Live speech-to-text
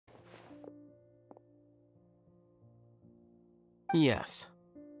Yes.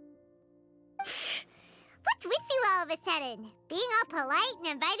 What's with you all of a sudden? Being all polite and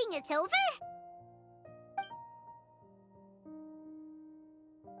inviting us over?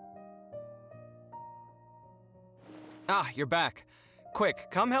 Ah, you're back. Quick,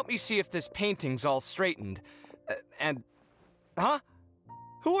 come help me see if this painting's all straightened. Huh?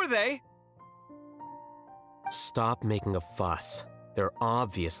 Who are they? Stop making a fuss. They're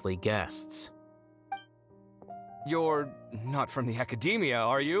obviously guests. You're not from the academia,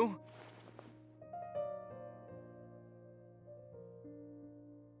 are you?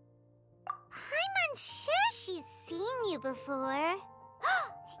 I'm unsure she's seen you before.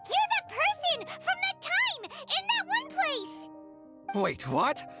 You're that person from that time in that one place! Wait,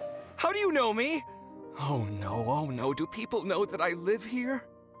 what? How do you know me? Oh no, do people know that I live here?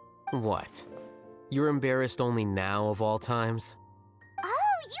 What? You're embarrassed only now of all times?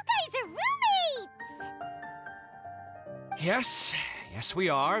 Oh, you guys are roommates! Yes we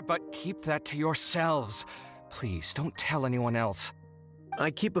are, but keep that to yourselves. Please, don't tell anyone else.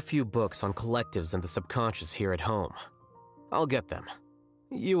 I keep a few books on collectives and the subconscious here at home. I'll get them.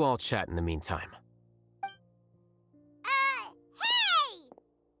 You all chat in the meantime.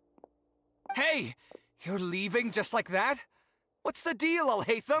 Hey! You're leaving just like that? What's the deal,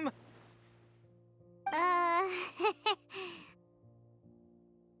 ALHAITHAM?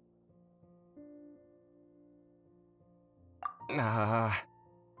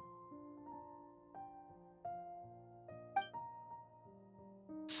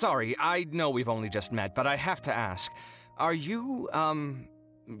 Sorry, I know we've only just met, but I have to ask. Are you,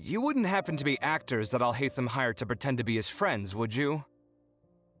 you wouldn't happen to be actors that ALHAITHAM hired to pretend to be his friends, would you?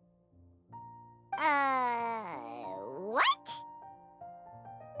 What?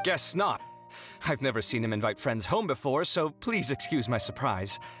 Guess not. I've never seen him invite friends home before, so please excuse my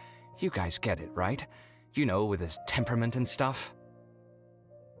surprise. You guys get it, right? You know, with his temperament and stuff.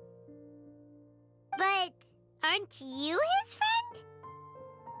 But aren't you his friend?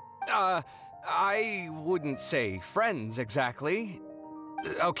 I wouldn't say friends exactly.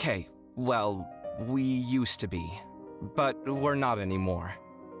 Okay, well, we used to be, but we're not anymore.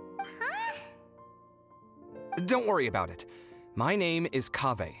 Huh? Don't worry about it. My name is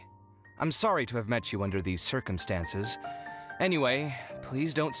KAVEH. I'm sorry to have met you under these circumstances. Anyway,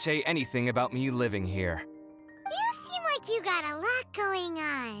 please don't say anything about me living here. You seem like you got a lot going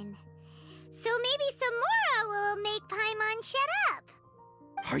on. So maybe Samora will make Paimon shut up.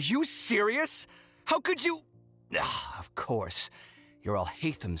 Are you serious? How could you? Ah, of course. You're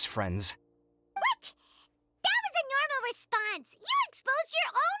ALHAITHAM's friends. What? That was a normal response. You exposed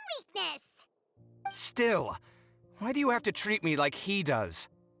your own weakness. Still, why do you have to treat me like he does?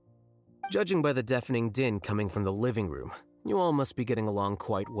 Judging by the deafening din coming from the living room, you all must be getting along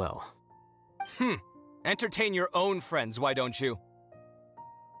quite well. Entertain your own friends, why don't you?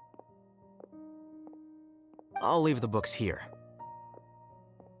 I'll leave the books here.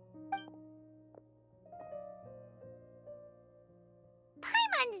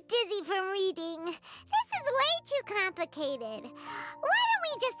 Paimon's dizzy from reading. This is way too complicated. Why don't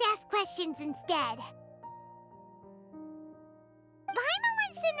we just ask questions instead? Paimon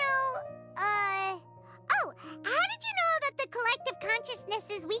wants to know, oh, how did you know about the collective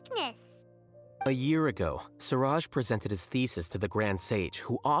consciousness's weakness? A year ago, Siraj presented his thesis to the Grand Sage,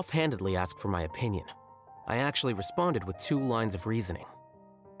 who offhandedly asked for my opinion. I actually responded with 2 lines of reasoning.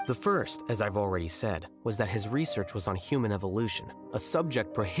 The first, as I've already said, was that his research was on human evolution, a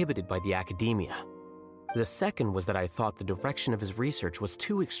subject prohibited by the academia. The second was that I thought the direction of his research was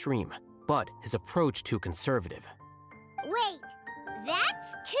too extreme, but his approach too conservative. Wait,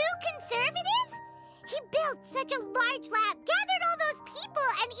 that's too conservative? He built such a large lab, gathered all those people,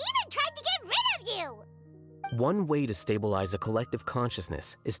 and even tried to get rid of you! One way to stabilize a collective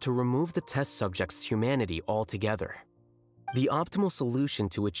consciousness is to remove the test subject's humanity altogether. The optimal solution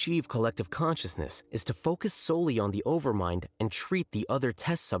to achieve collective consciousness is to focus solely on the overmind and treat the other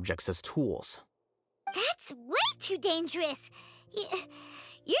test subjects as tools. That's way too dangerous!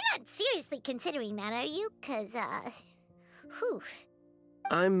 You're not seriously considering that, are you? 'Cause, whew.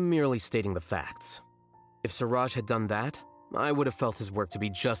 I'm merely stating the facts. If Siraj had done that, I would have felt his work to be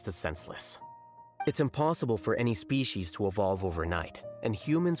just as senseless. It's impossible for any species to evolve overnight, and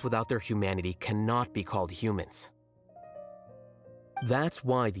humans without their humanity cannot be called humans. That's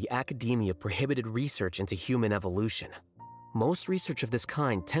why the academia prohibited research into human evolution. Most research of this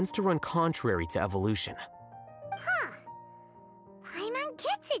kind tends to run contrary to evolution. Huh. Paimon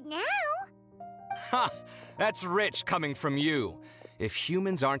gets it now. Ha! That's rich coming from you. If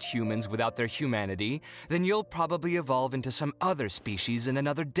humans aren't humans without their humanity, then you'll probably evolve into some other species in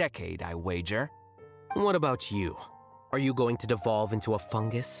another decade, I wager. What about you? Are you going to devolve into a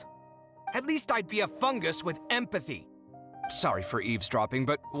fungus? At least I'd be a fungus with empathy. Sorry for eavesdropping,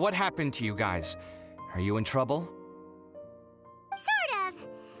 but what happened to you guys? Are you in trouble? Sort of.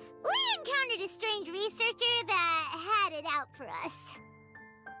 We encountered a strange researcher that had it out for us.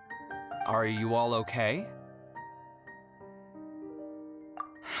 Are you all okay?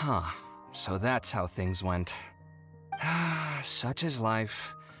 Huh. So that's how things went. Such is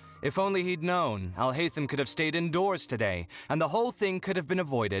life. If only he'd known, ALHAITHAM could have stayed indoors today, and the whole thing could have been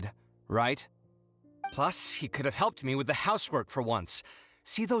avoided, right? Plus, he could have helped me with the housework for once.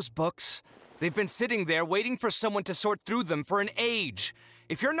 See those books? They've been sitting there waiting for someone to sort through them for an age.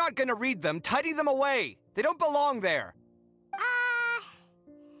 If you're not gonna read them, tidy them away. They don't belong there.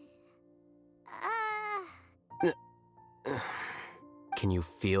 Can you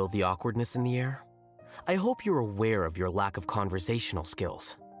feel the awkwardness in the air? I hope you're aware of your lack of conversational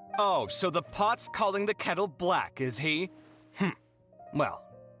skills. Oh, so the pot's calling the kettle black, is he? Well,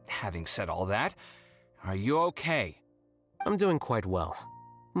 having said all that, are you okay? I'm doing quite well.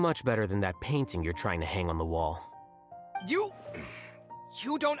 Much better than that painting you're trying to hang on the wall. You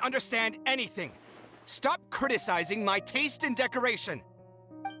don't understand anything. Stop criticizing my taste in decoration.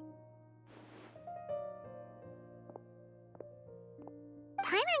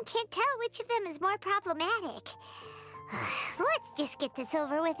 Paimon can't tell which of them is more problematic. Let's just get this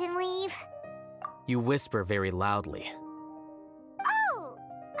over with and leave. You whisper very loudly. Oh,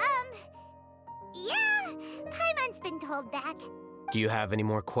 yeah, Paimon's been told that. Do you have any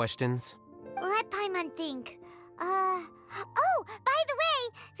more questions? Let Paimon think. Oh, by the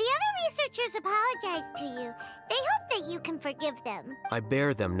way, the other researchers apologized to you. They hope that you can forgive them. I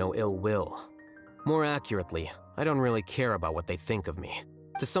bear them no ill will. More accurately, I don't really care about what they think of me.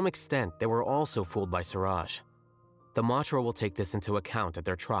 To some extent, they were also fooled by Siraj. The Matra will take this into account at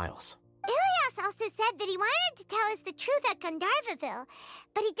their trials. Ilias also said that he wanted to tell us the truth at Gandharvaville,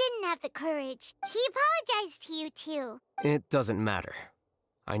 but he didn't have the courage. He apologized to you, too. It doesn't matter.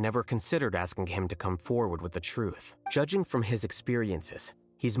 I never considered asking him to come forward with the truth. Judging from his experiences,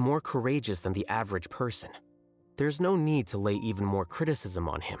 he's more courageous than the average person. There's no need to lay even more criticism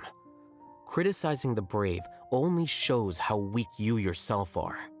on him. Criticizing the brave only shows how weak you yourself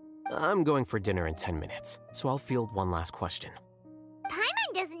are. I'm going for dinner in 10 minutes, so I'll field one last question.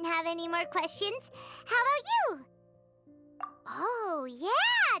 Paimon doesn't have any more questions. How about you? Oh,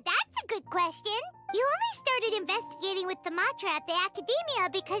 yeah, that's a good question. You only started investigating with the Matra at the Academia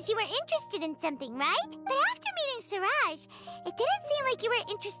because you were interested in something, right? But after meeting Siraj, it didn't seem like you were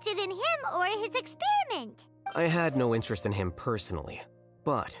interested in him or his experiment. I had no interest in him personally,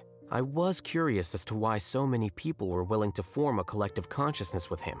 but I was curious as to why so many people were willing to form a collective consciousness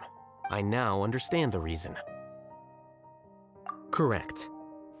with him. I now understand the reason. Correct.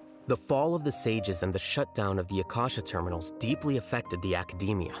 The fall of the sages and the shutdown of the Akasha terminals deeply affected the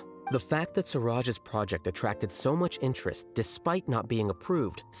Academia. The fact that Siraj's project attracted so much interest despite not being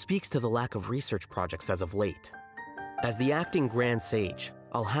approved speaks to the lack of research projects as of late. As the acting Grand Sage,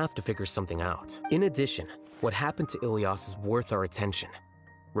 I'll have to figure something out. In addition, what happened to Ilias is worth our attention.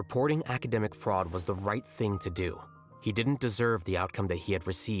 Reporting academic fraud was the right thing to do. He didn't deserve the outcome that he had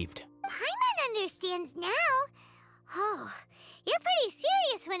received. Paimon understands now. Oh, you're pretty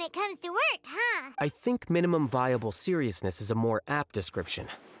serious when it comes to work, huh? I think minimum viable seriousness is a more apt description.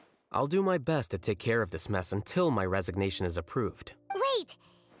 I'll do my best to take care of this mess until my resignation is approved. Wait,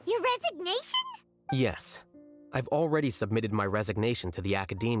 your resignation? Yes. I've already submitted my resignation to the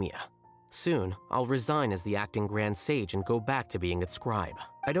Academia. Soon, I'll resign as the acting Grand Sage and go back to being its scribe.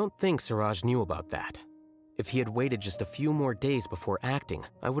 I don't think Siraj knew about that. If he had waited just a few more days before acting,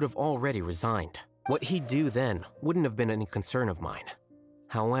 I would have already resigned. What he'd do then wouldn't have been any concern of mine.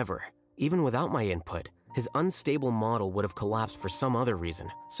 However, even without my input, his unstable model would have collapsed for some other reason,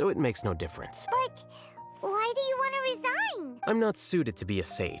 so it makes no difference. But why do you want to resign? I'm not suited to be a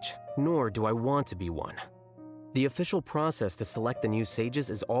sage, nor do I want to be one. The official process to select the new sages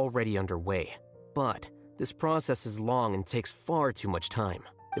is already underway, but this process is long and takes far too much time.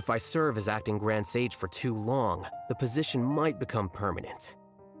 If I serve as acting Grand Sage for too long, the position might become permanent.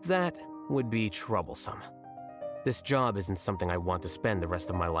 That would be troublesome. This job isn't something I want to spend the rest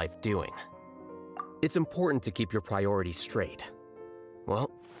of my life doing. It's important to keep your priorities straight.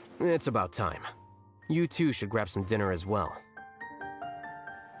 Well, it's about time. You two should grab some dinner as well.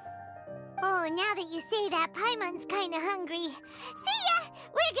 Oh, now that you say that, Paimon's kinda hungry. See ya!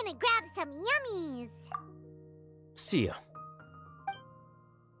 We're gonna grab some yummies! See ya.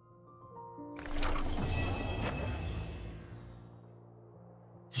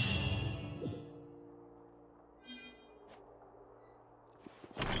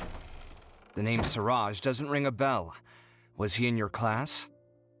 The name Siraj doesn't ring a bell. Was he in your class?